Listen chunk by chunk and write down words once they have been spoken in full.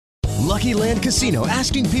Lucky Land Casino,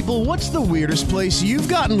 asking people, what's the weirdest place you've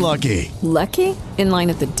gotten lucky? Lucky? In line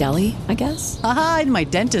at the deli, I guess? Aha, in my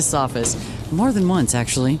dentist's office. More than once,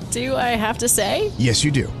 actually. Do I have to say? Yes,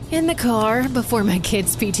 you do. In the car before my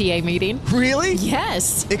kids' PTA meeting. Really?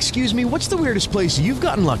 Yes. Excuse me, what's the weirdest place you've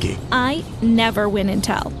gotten lucky? I never win and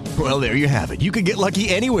tell. Well, there you have it. You can get lucky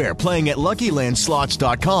anywhere, playing at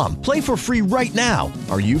LuckyLandSlots.com. Play for free right now.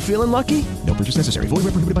 Are you feeling lucky? No purchase necessary. Void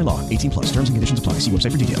where prohibited by law. 18+. Terms and conditions apply. See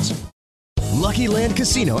website for details. Lucky Land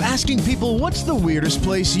Casino, asking people, what's the weirdest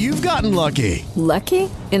place you've gotten lucky? Lucky?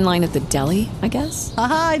 In line at the deli, I guess?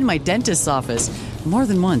 Aha, in my dentist's office. More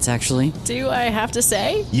than once, actually. Do I have to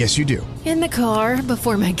say? Yes, you do. In the car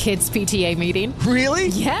before my kids' PTA meeting. Really?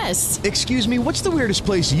 Yes. Excuse me, what's the weirdest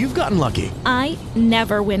place you've gotten lucky? I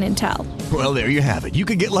never win and tell. Well, there you have it. You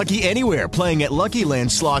can get lucky anywhere, playing at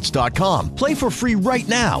LuckyLandSlots.com. Play for free right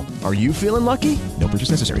now. Are you feeling lucky? No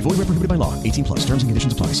purchase necessary. Void where prohibited by law. 18+. Terms and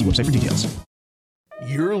conditions apply. See website for details.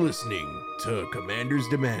 You're listening to Commander's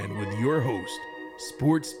Demand with your host,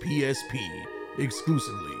 Sports PSP,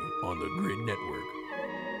 exclusively on the Grid Network.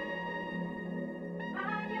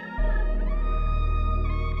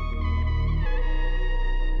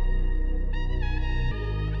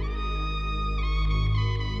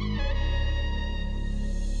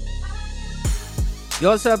 Yo,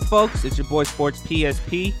 what's up, folks? It's your boy Sports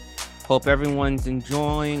PSP. Hope everyone's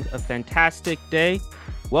enjoying a fantastic day.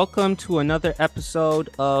 Welcome to another episode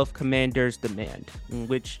of Commander's Demand, in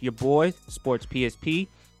which your boy Sports PSP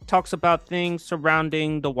talks about things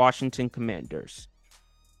surrounding the Washington Commanders.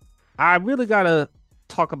 I really gotta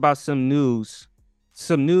talk about some news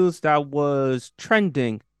that was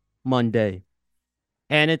trending Monday,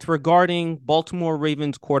 and it's regarding Baltimore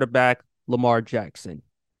Ravens quarterback Lamar Jackson.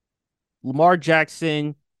 Lamar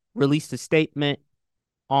Jackson released a statement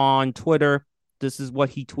on Twitter. This is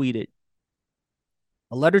what he tweeted.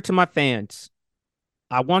 A letter to my fans.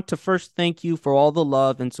 I want to first thank you for all the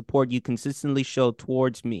love and support you consistently show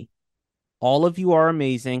towards me. All of you are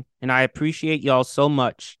amazing, and I appreciate y'all so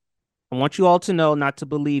much. I want you all to know not to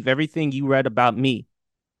believe everything you read about me.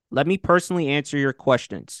 Let me personally answer your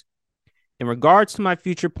questions. In regards to my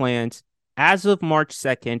future plans, as of March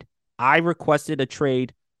 2nd, I requested a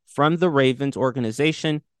trade from the Ravens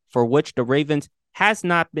organization, for which the Ravens has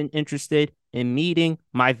not been interested in meeting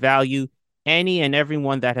my value. Any and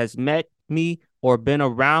everyone that has met me or been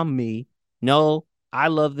around me know I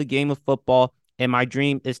love the game of football, and my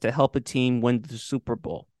dream is to help a team win the Super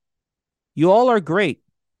Bowl. You all are great,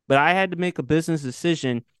 but I had to make a business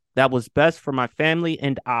decision that was best for my family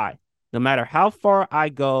and I. No matter how far I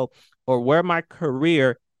go or where my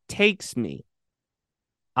career takes me,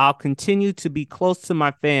 I'll continue to be close to my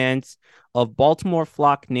fans of Baltimore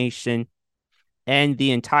Flock Nation and the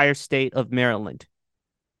entire state of Maryland.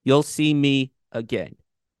 You'll see me again.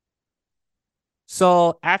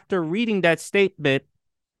 So after reading that statement,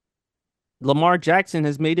 Lamar Jackson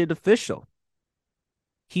has made it official.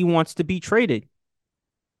 He wants to be traded.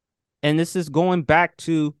 And this is going back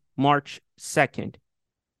to March 2nd.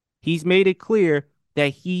 He's made it clear that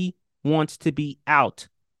he wants to be out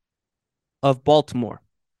of Baltimore.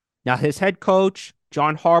 Now, his head coach,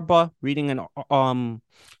 John Harbaugh, reading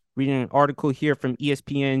an article here from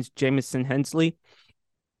ESPN's Jamison Hensley.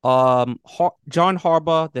 John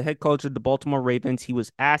Harbaugh, the head coach of the Baltimore Ravens, he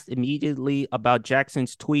was asked immediately about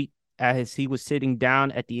Jackson's tweet as he was sitting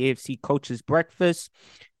down at the AFC coaches breakfast.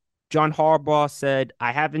 John Harbaugh said,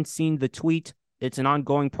 "I haven't seen the tweet. It's an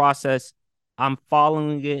ongoing process. I'm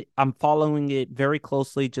following it very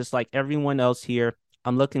closely, just like everyone else here.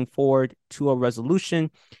 I'm looking forward to a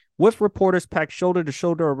resolution." With reporters packed shoulder to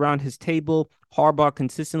shoulder around his table, Harbaugh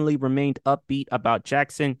consistently remained upbeat about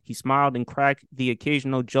Jackson. He smiled and cracked the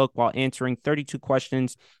occasional joke while answering 32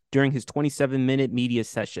 questions during his 27-minute media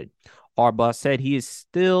session. Harbaugh said he is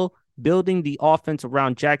still building the offense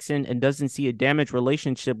around Jackson and doesn't see a damaged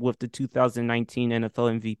relationship with the 2019 NFL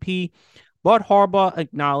MVP. But Harbaugh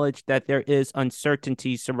acknowledged that there is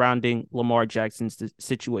uncertainty surrounding Lamar Jackson's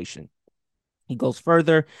situation. He goes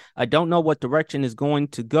further, "I don't know what direction is going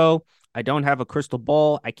to go. I don't have a crystal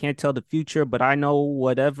ball. I can't tell the future, but I know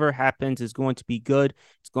whatever happens is going to be good.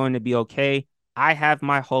 It's going to be okay. I have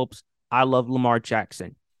my hopes. I love Lamar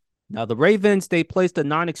Jackson." Now, the Ravens, they placed a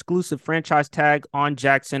non-exclusive franchise tag on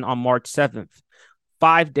Jackson on March 7th,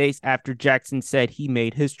 5 days after Jackson said he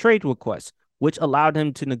made his trade request, which allowed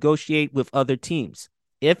him to negotiate with other teams.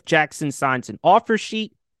 If Jackson signs an offer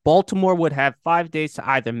sheet, Baltimore would have 5 days to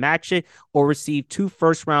either match it or receive 2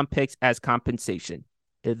 first-round picks as compensation.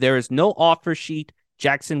 If there is no offer sheet,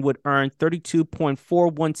 Jackson would earn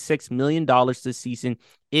 $32.416 million this season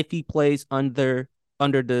if he plays under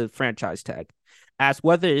the franchise tag. Asked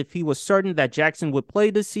whether if he was certain that Jackson would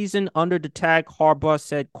play this season under the tag, Harbaugh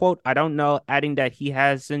said, quote, "I don't know," adding that he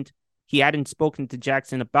hadn't spoken to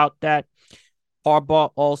Jackson about that.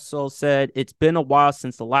 Harbaugh also said it's been a while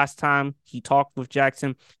since the last time he talked with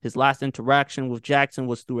Jackson. His last interaction with Jackson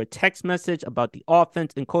was through a text message about the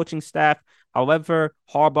offense and coaching staff. However,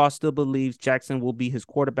 Harbaugh still believes Jackson will be his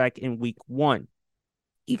quarterback in week 1.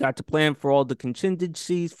 He got to plan for all the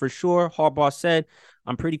contingencies for sure. Harbaugh said,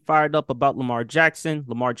 "I'm pretty fired up about Lamar Jackson.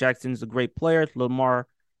 Lamar Jackson is a great player. Lamar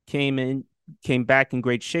came back in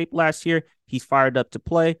great shape last year. He's fired up to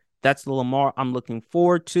play. That's the Lamar I'm looking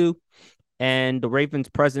forward to." And the Ravens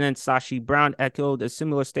president, Sashi Brown, echoed a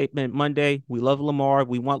similar statement Monday. "We love Lamar.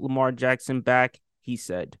 We want Lamar Jackson back," he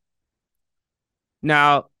said.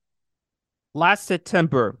 Now, last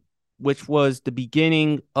September, which was the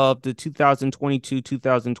beginning of the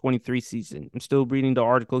 2022-2023 season, I'm still reading the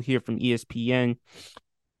article here from ESPN.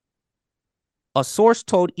 A source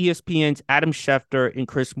told ESPN's Adam Schefter and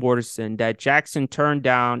Chris Mortensen that Jackson turned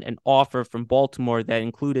down an offer from Baltimore that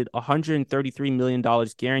included $133 million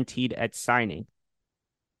guaranteed at signing,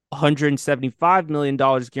 $175 million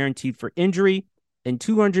guaranteed for injury, and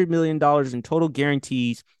 $200 million in total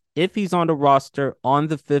guarantees if he's on the roster on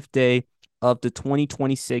the 5th day of the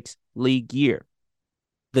 2026 league year.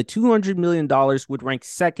 The $200 million would rank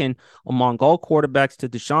second among all quarterbacks to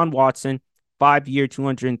Deshaun Watson, 5-year,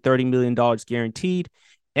 $230 million guaranteed,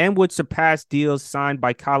 and would surpass deals signed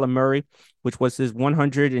by Kyler Murray, which was his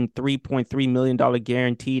 $103.3 million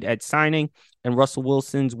guaranteed at signing, and Russell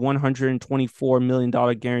Wilson's $124 million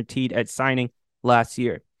guaranteed at signing last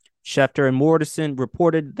year. Schefter and Mortensen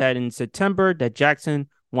reported that in September that Jackson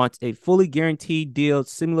wants a fully guaranteed deal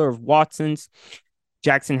similar of Watson's.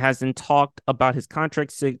 Jackson hasn't talked about his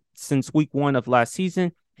contract since week 1 of last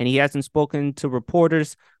season, and he hasn't spoken to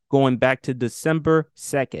reporters going back to December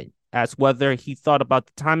 2nd. Asked whether he thought about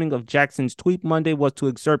the timing of Jackson's tweet Monday was to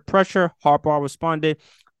exert pressure, Harbaugh responded,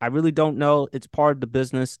 "I really don't know. It's part of the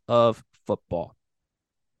business of football."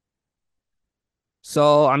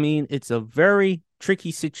 So, I mean, it's a very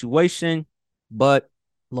tricky situation, but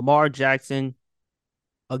Lamar Jackson,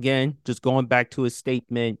 again, just going back to his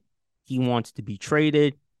statement, he wants to be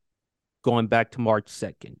traded going back to March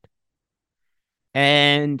 2nd.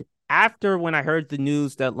 And after when I heard the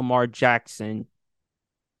news that Lamar Jackson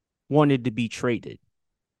wanted to be traded,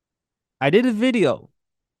 I did a video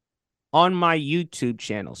on my YouTube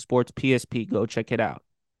channel, Sports PSP. Go check it out.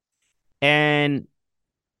 And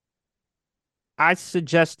I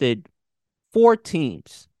suggested 4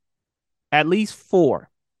 teams, at least 4,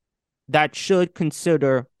 that should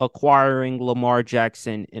consider acquiring Lamar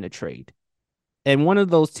Jackson in a trade. And one of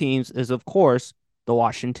those teams is, of course, the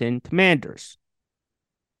Washington Commanders.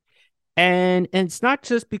 And it's not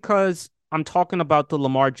just because I'm talking about the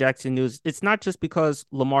Lamar Jackson news. It's not just because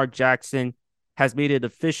Lamar Jackson has made it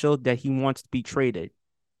official that he wants to be traded.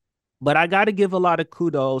 But I got to give a lot of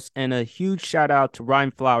kudos and a huge shout out to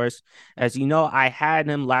Ryan Flowers. As you know, I had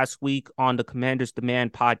him last week on the Commanders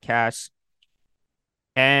Demand podcast.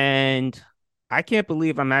 And I can't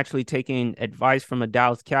believe I'm actually taking advice from a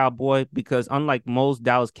Dallas Cowboy, because unlike most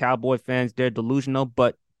Dallas Cowboy fans, they're delusional.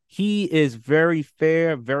 But he is very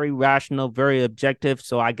fair, very rational, very objective.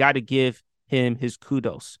 So I got to give him his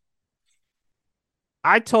kudos.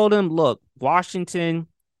 I told him, look, Washington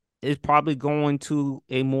is probably going to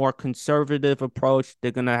a more conservative approach.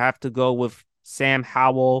 They're going to have to go with Sam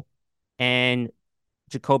Howell and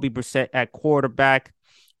Jacoby Brissett at quarterback,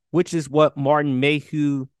 which is what Martin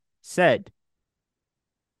Mayhew said.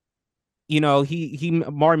 You know,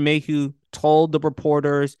 Martin Mayhew told the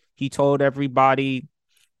reporters, he told everybody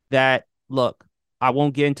that, look, I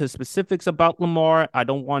won't get into specifics about Lamar. I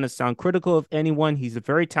don't want to sound critical of anyone. He's a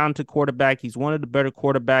very talented quarterback. He's one of the better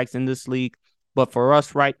quarterbacks in this league. But for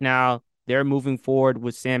us right now, they're moving forward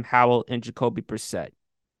with Sam Howell and Jacoby Brissett.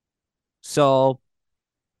 So,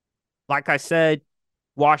 like I said,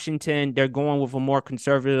 Washington, they're going with a more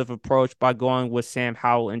conservative approach by going with Sam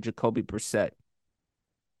Howell and Jacoby Brissett.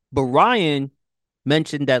 But Ryan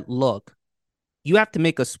mentioned that, look, you have to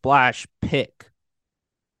make a splash pick.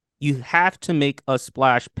 You have to make a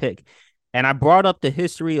splash pick. And I brought up the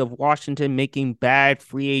history of Washington making bad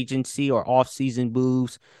free agency or offseason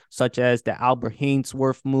moves, such as the Albert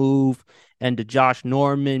Haynesworth move and the Josh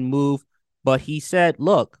Norman move. But he said,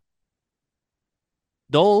 look,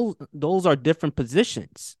 those are different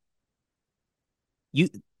positions.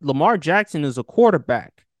 Lamar Jackson is a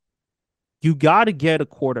quarterback. You got to get a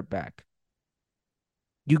quarterback.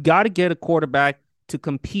 You got to get a quarterback to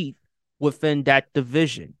compete within that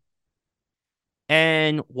division.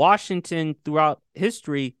 And Washington, throughout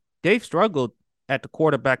history, they've struggled at the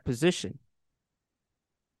quarterback position.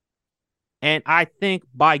 And I think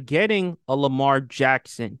by getting a Lamar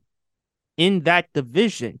Jackson in that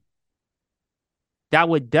division, that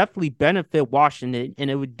would definitely benefit Washington, and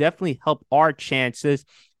it would definitely help our chances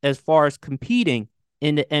as far as competing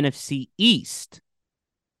in the NFC East.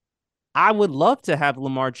 I would love to have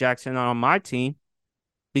Lamar Jackson on my team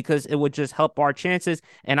because it would just help our chances.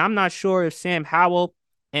 And I'm not sure if Sam Howell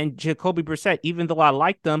and Jacoby Brissett, even though I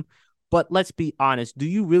like them, but let's be honest, do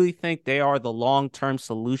you really think they are the long-term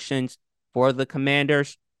solutions for the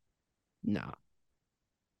Commanders? No.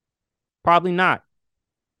 Probably not.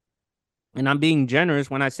 And I'm being generous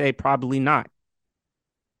when I say probably not.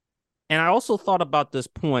 And I also thought about this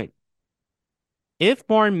point. If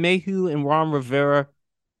Martin Mayhew and Ron Rivera,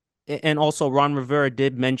 and also Ron Rivera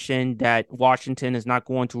did mention that Washington is not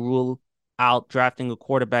going to rule out drafting a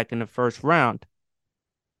quarterback in the first round.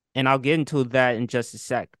 And I'll get into that in just a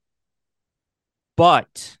sec.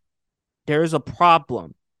 But there is a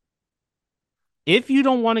problem. If you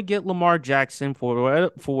don't want to get Lamar Jackson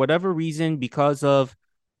for whatever reason, because of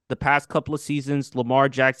the past couple of seasons, Lamar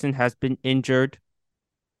Jackson has been injured,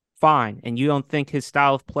 fine. And you don't think his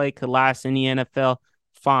style of play could last in the NFL,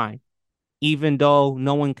 fine. Even though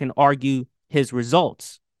no one can argue his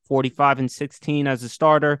results. 45-16 as a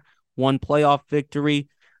starter, 1 playoff victory,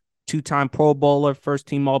 2-time Pro Bowler,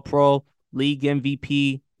 first-team All-Pro, league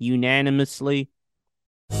MVP, unanimously.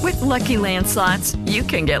 With Lucky Land Slots, you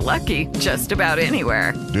can get lucky just about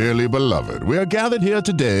anywhere. Dearly beloved, we are gathered here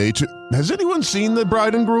today to... Has anyone seen the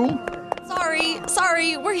bride and groom?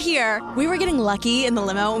 Sorry, we're here. We were getting lucky in the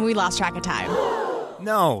limo and we lost track of time.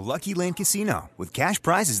 No, Lucky Land Casino, with cash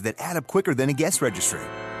prizes that add up quicker than a guest registry.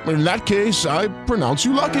 In that case, I pronounce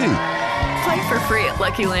you lucky. Play for free at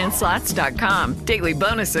LuckyLandSlots.com. Daily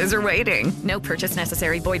bonuses are waiting. No purchase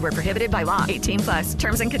necessary. Void where prohibited by law. 18+.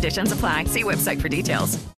 Terms and conditions apply. See website for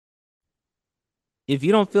details. If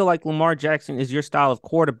you don't feel like Lamar Jackson is your style of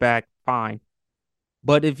quarterback, fine.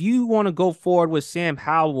 But if you want to go forward with Sam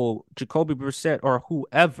Howell, Jacoby Brissett, or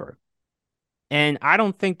whoever, and I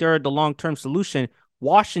don't think they're the long-term solution,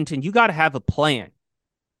 Washington, you got to have a plan.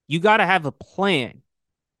 You got to have a plan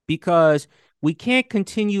because we can't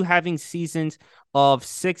continue having seasons of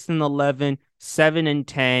 6-11,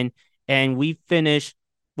 7-10, and we finish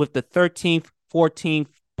with the 13th, 14th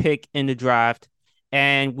pick in the draft,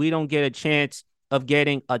 and we don't get a chance of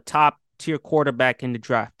getting a top-tier quarterback in the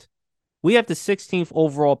draft. We have the 16th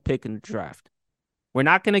overall pick in the draft. We're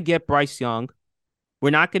not going to get Bryce Young.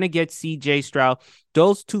 We're not going to get C.J. Stroud.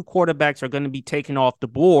 Those 2 quarterbacks are going to be taken off the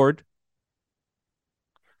board.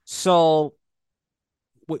 So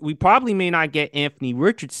we probably may not get Anthony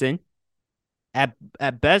Richardson.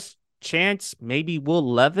 At best chance, maybe Will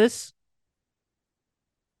Levis.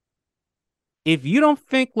 If you don't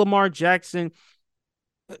think Lamar Jackson,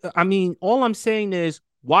 I mean, all I'm saying is,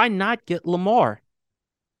 why not get Lamar?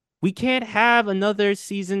 We can't have another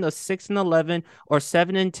season of 6-11 or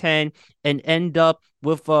 7-10 and end up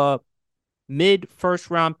with a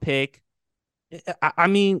mid-first round pick. I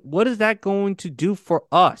mean, what is that going to do for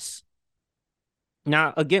us?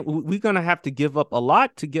 Now, again, we're going to have to give up a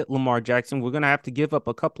lot to get Lamar Jackson. We're going to have to give up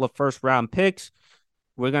a couple of first-round picks.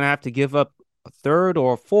 We're going to have to give up a 3rd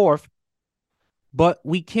or a 4th. But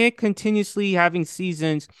we can't continuously having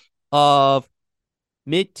seasons of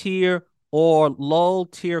mid-tier or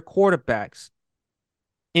low-tier quarterbacks.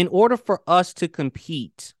 In order for us to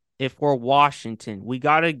compete, if we're Washington, we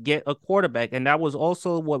got to get a quarterback. And that was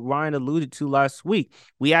also what Ryan alluded to last week.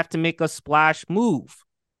 We have to make a splash move.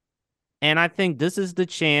 And I think this is the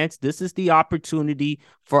chance, this is the opportunity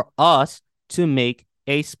for us to make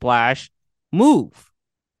a splash move.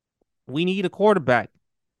 We need a quarterback.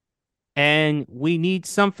 And we need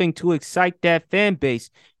something to excite that fan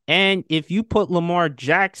base. And if you put Lamar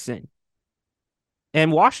Jackson,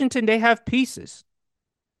 and Washington, they have pieces.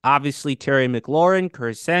 Obviously, Terry McLaurin,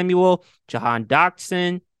 Curtis Samuel, Jahan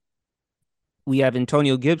Dotson. We have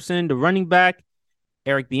Antonio Gibson, the running back.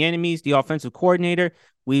 Eric Bieniemy, the offensive coordinator.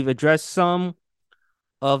 We've addressed some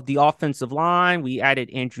of the offensive line. We added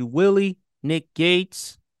Andrew Willie, Nick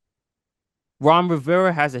Gates. Ron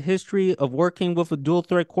Rivera has a history of working with a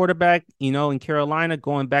dual-threat quarterback, in Carolina,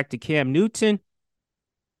 going back to Cam Newton.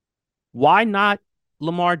 Why not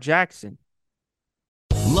Lamar Jackson?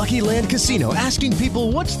 Lucky Land Casino, asking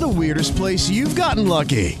people, what's the weirdest place you've gotten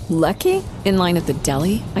lucky? Lucky? In line at the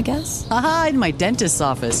deli, I guess? Aha, in my dentist's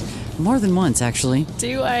office. More than once, actually.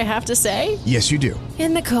 Do I have to say? Yes, you do.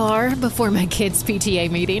 In the car before my kids' PTA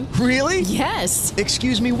meeting. Really? Yes.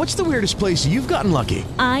 Excuse me, what's the weirdest place you've gotten lucky?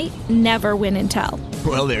 I never win and tell.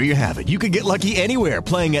 Well, there you have it. You can get lucky anywhere,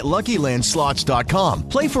 playing at LuckyLandSlots.com.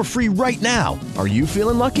 Play for free right now. Are you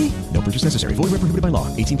feeling lucky? No purchase necessary. Void where prohibited by law.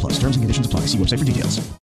 18 plus. Terms and conditions apply. See website for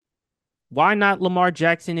details. Why not Lamar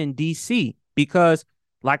Jackson in DC? Because,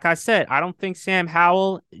 like I said, I don't think Sam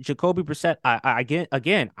Howell, Jacoby Brissett,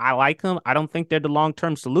 I like him. I don't think they're the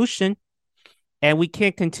long-term solution. And we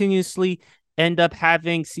can't continuously end up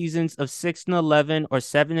having seasons of 6-11 or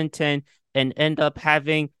 7-10 and end up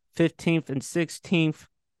having 15th and 16th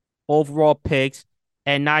overall picks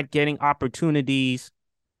and not getting opportunities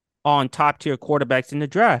on top-tier quarterbacks in the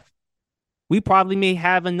draft. We probably may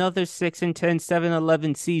have another 6-10,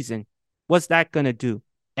 7-11 season. What's that going to do?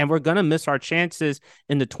 And we're going to miss our chances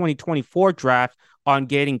in the 2024 draft on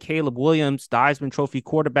getting Caleb Williams, the Heisman Trophy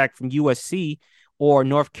quarterback from USC, or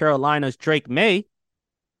North Carolina's Drake May.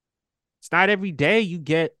 It's not every day you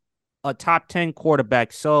get a top 10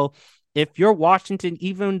 quarterback. So if you're Washington,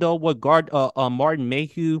 even though what Martin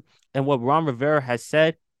Mayhew and what Ron Rivera has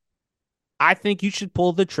said, I think you should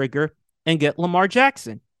pull the trigger and get Lamar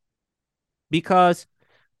Jackson, because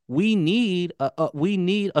we need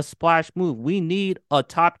a splash move. We need a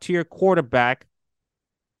top tier quarterback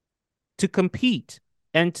to compete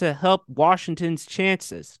and to help Washington's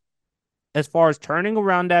chances as far as turning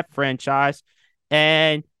around that franchise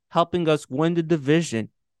and helping us win the division.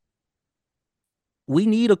 We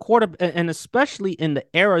need a quarterback, and especially in the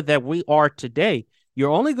era that we are today,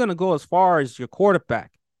 you're only going to go as far as your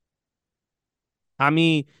quarterback. I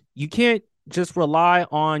mean, you can't just rely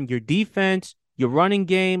on your defense, your running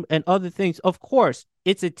game, and other things. Of course,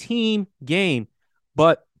 it's a team game,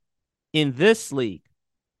 but in this league,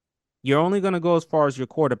 you're only going to go as far as your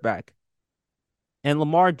quarterback. And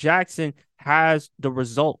Lamar Jackson has the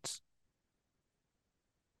results.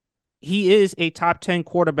 He is a top 10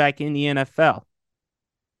 quarterback in the NFL.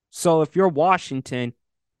 So if you're Washington,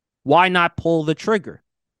 why not pull the trigger?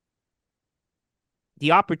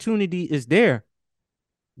 The opportunity is there.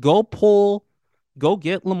 Go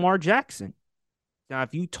get Lamar Jackson. Now,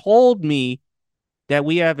 if you told me that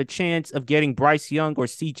we have a chance of getting Bryce Young or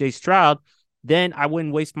CJ Stroud, then I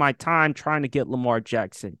wouldn't waste my time trying to get Lamar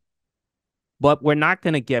Jackson. But we're not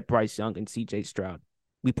going to get Bryce Young and CJ Stroud.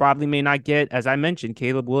 We probably may not get, as I mentioned,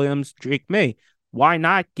 Caleb Williams, Drake May. Why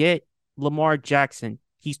not get Lamar Jackson?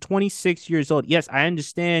 He's 26 years old. Yes, I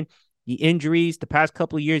understand the injuries. The past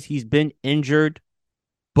couple of years, he's been injured,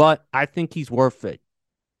 but I think he's worth it.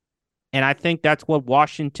 And I think that's what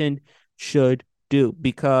Washington should do,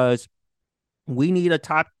 because we need a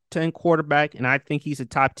top 10 quarterback, and I think he's a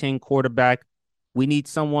top 10 quarterback. We need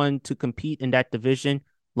someone to compete in that division.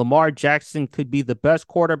 Lamar Jackson could be the best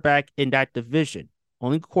quarterback in that division.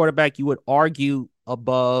 Only quarterback you would argue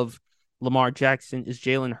above Lamar Jackson is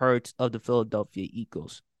Jalen Hurts of the Philadelphia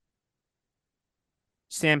Eagles.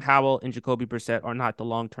 Sam Howell and Jacoby Brissett are not the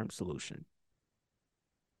long-term solution.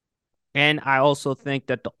 And I also think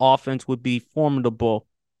that the offense would be formidable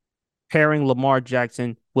pairing Lamar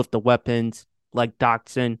Jackson with the weapons like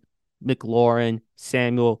Dotson, McLaurin,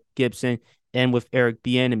 Samuel Gibson, and with Eric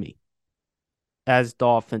Bieniemy as the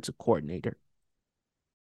offensive coordinator.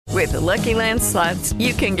 With the Lucky Land Slots,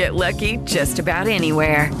 you can get lucky just about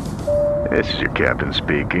anywhere. This is your captain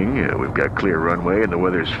speaking. We've got clear runway and the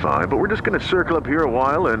weather's fine, but we're just going to circle up here a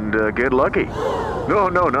while and get lucky. No,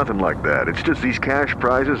 nothing like that. It's just these cash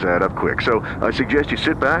prizes add up quick. So I suggest you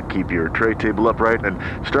sit back, keep your tray table upright, and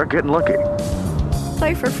start getting lucky.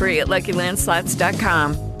 Play for free at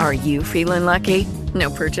LuckyLandSlots.com. Are you feeling lucky? No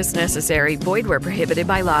purchase necessary. Void where prohibited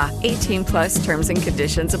by law. 18 plus terms and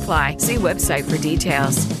conditions apply. See website for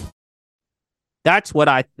details. That's what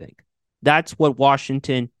I think. That's what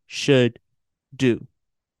Washington should do.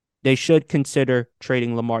 They should consider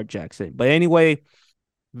trading Lamar Jackson. But anyway,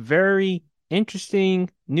 very interesting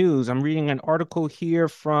news. I'm reading an article here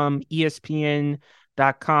from ESPN.com.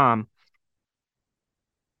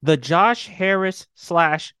 The Josh Harris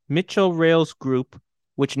 / Mitchell Rales group,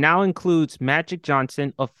 which now includes Magic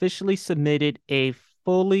Johnson, officially submitted a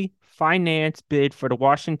fully financed bid for the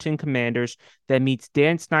Washington Commanders that meets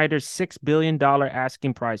Dan Snyder's $6 billion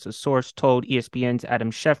asking price, a source told ESPN's Adam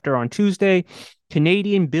Schefter on Tuesday.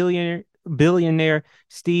 Canadian billionaire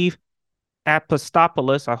Steve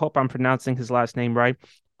Apostopoulos, I hope I'm pronouncing his last name right,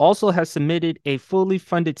 also has submitted a fully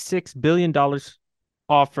funded $6 billion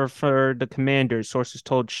offer for the Commanders, sources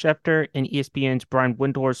told Schefter and ESPN's Brian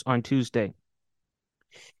Windhorst on Tuesday.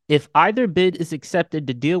 If either bid is accepted,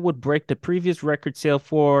 the deal would break the previous record sale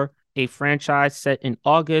for a franchise set in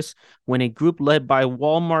August when a group led by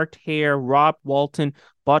Walmart heir Rob Walton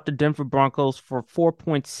bought the Denver Broncos for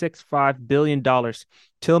 $4.65 billion.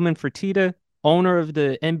 Tillman Fertitta, owner of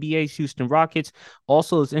the NBA's Houston Rockets,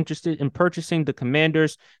 also is interested in purchasing the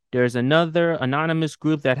Commanders. There's another anonymous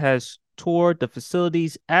group that has toured the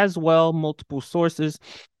facilities as well. Multiple sources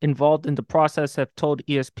involved in the process have told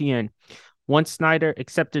ESPN. Once Snyder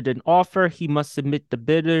accepted an offer, he must submit the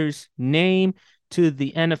bidder's name to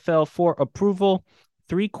the NFL for approval.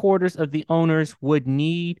 3/4 of the owners would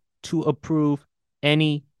need to approve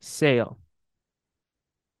any sale.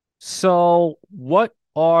 So what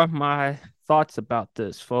are my thoughts about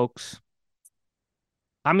this, folks?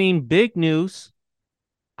 I mean, big news.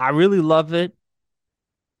 I really love it.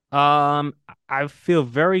 I feel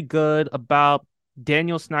very good about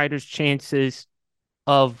Daniel Snyder's chances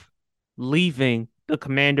of leaving the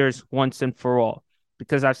Commanders once and for all.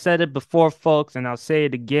 Because I've said it before, folks, and I'll say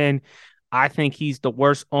it again. I think he's the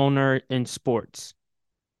worst owner in sports.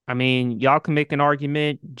 I mean, y'all can make an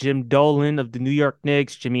argument. Jim Dolan of the New York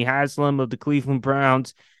Knicks, Jimmy Haslam of the Cleveland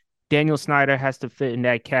Browns. Daniel Snyder has to fit in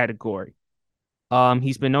that category.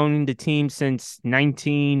 He's been owning the team since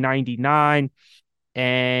 1999,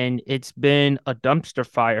 and it's been a dumpster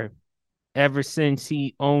fire ever since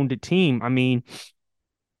he owned the team. I mean,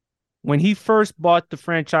 when he first bought the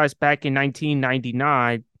franchise back in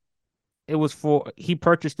 1999, he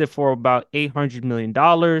purchased it for about $800 million.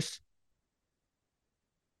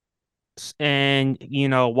 And,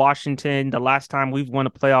 Washington, the last time we've won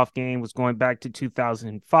a playoff game was going back to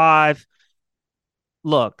 2005.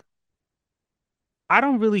 Look, I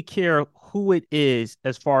don't really care who it is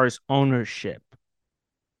as far as ownership.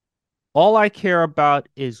 All I care about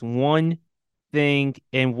is one thing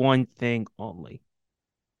and one thing only.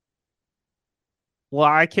 Well,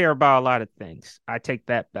 I care about a lot of things. I take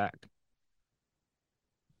that back.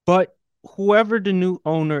 But whoever the new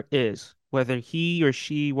owner is, whether he or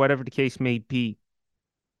she, whatever the case may be,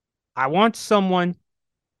 I want someone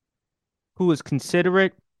who is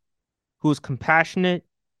considerate, who is compassionate,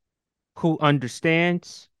 who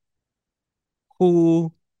understands,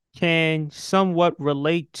 who can somewhat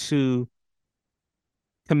relate to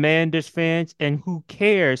Commanders fans, and who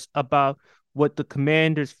cares about what the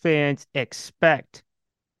Commanders fans expect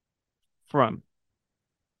from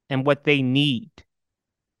and what they need.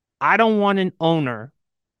 I don't want an owner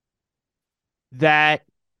that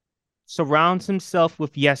surrounds himself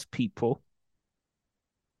with yes people,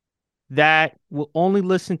 that will only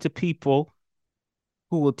listen to people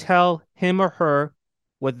who will tell him or her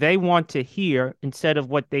what they want to hear instead of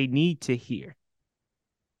what they need to hear.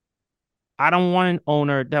 I don't want an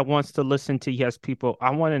owner that wants to listen to yes people.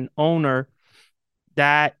 I want an owner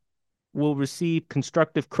that will receive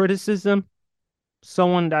constructive criticism,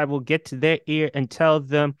 someone that will get to their ear and tell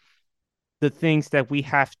them the things that we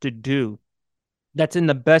have to do that's in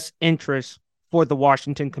the best interest for the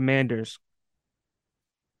Washington Commanders.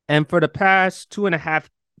 And for the past 2.5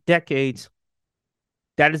 decades,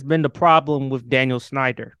 that has been the problem with Daniel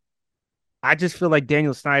Snyder. I just feel like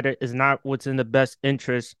Daniel Snyder is not what's in the best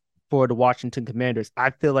interest for the Washington Commanders. I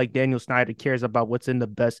feel like Daniel Snyder cares about what's in the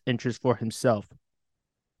best interest for himself.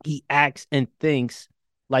 He acts and thinks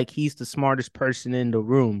like he's the smartest person in the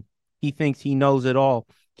room. He thinks he knows it all.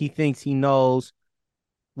 He thinks he knows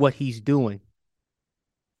what he's doing.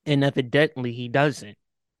 And evidently he doesn't.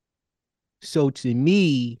 So to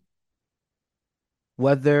me,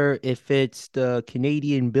 whether if it's the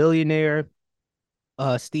Canadian billionaire,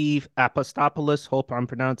 Steve Apostopoulos, hope I'm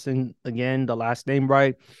pronouncing again the last name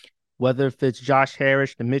right, whether if it's Josh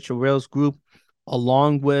Harris, the Mitchell Rails Group,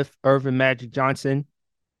 along with Irvin Magic Johnson,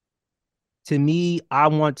 to me, I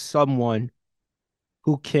want someone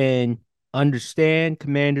who can understand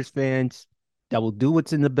Commanders fans, that will do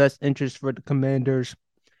what's in the best interest for the Commanders,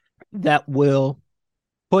 that will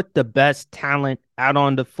put the best talent out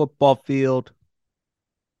on the football field,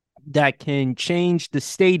 that can change the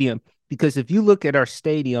stadium. Because if you look at our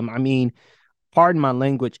stadium, I mean, pardon my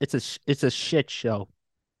language, it's a shit show.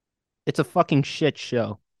 It's a fucking shit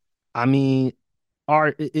show. I mean,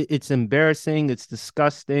 it's embarrassing. It's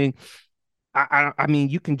disgusting. I mean,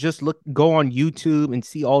 you can just go on YouTube and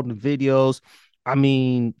see all the videos. I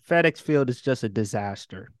mean, FedEx Field is just a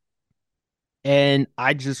disaster. And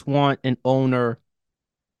I just want an owner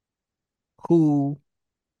who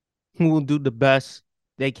will do the best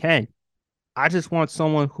they can. I just want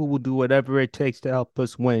someone who will do whatever it takes to help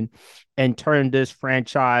us win and turn this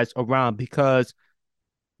franchise around, because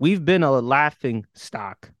we've been a laughing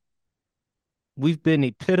stock. We've been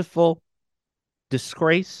a pitiful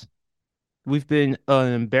disgrace. We've been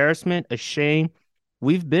an embarrassment, a shame.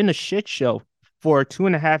 We've been a shit show for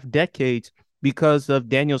 2.5 decades because of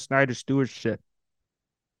Daniel Snyder's stewardship.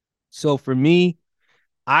 So for me,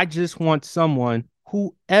 I just want someone,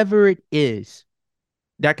 whoever it is,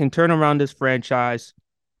 that can turn around this franchise,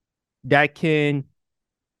 that can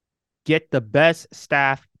get the best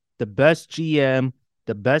staff, the best GM,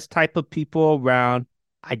 the best type of people around,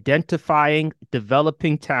 identifying,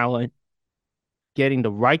 developing talent, getting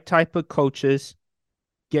the right type of coaches,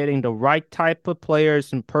 getting the right type of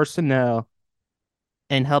players and personnel,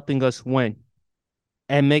 and helping us win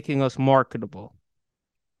and making us marketable.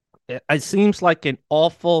 It seems like an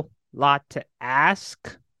awful lot to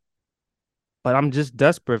ask, but I'm just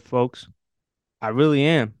desperate, folks. I really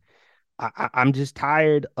am. I'm just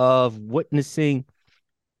tired of witnessing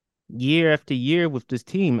year after year with this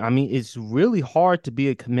team. I mean, it's really hard to be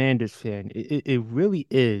a Commanders fan. It really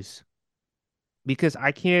is. Because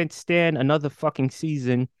I can't stand another fucking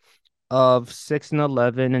season of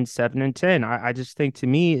 6-11 and 7-10. I just think, to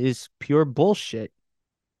me, is pure bullshit.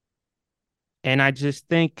 And I just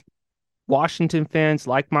think Washington fans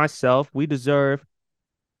like myself, we deserve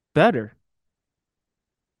better.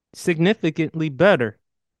 Significantly better.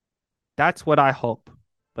 That's what I hope.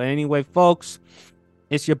 But anyway, folks,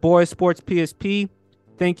 it's your boy Sports PSP.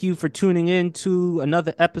 Thank you for tuning in to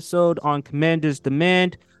another episode on Commander's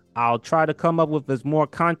Demand. I'll try to come up with as more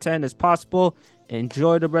content as possible.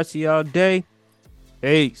 Enjoy the rest of your day.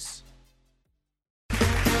 Peace.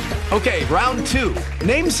 Okay, round two.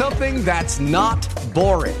 Name something that's not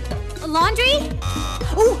boring. A laundry?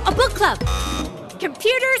 Ooh, a book club.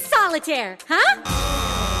 Computer solitaire, huh?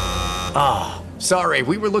 Ah, oh, sorry,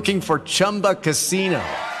 we were looking for Chumba Casino.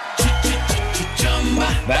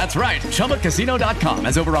 That's right, ChumbaCasino.com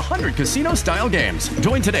has over 100 casino-style games.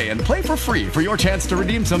 Join today and play for free for your chance to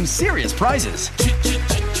redeem some serious prizes.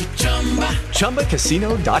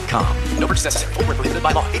 ChumbaCasino.com. No purchase necessary. Void where prohibited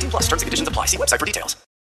by law. 18+ terms and conditions apply. See website for details.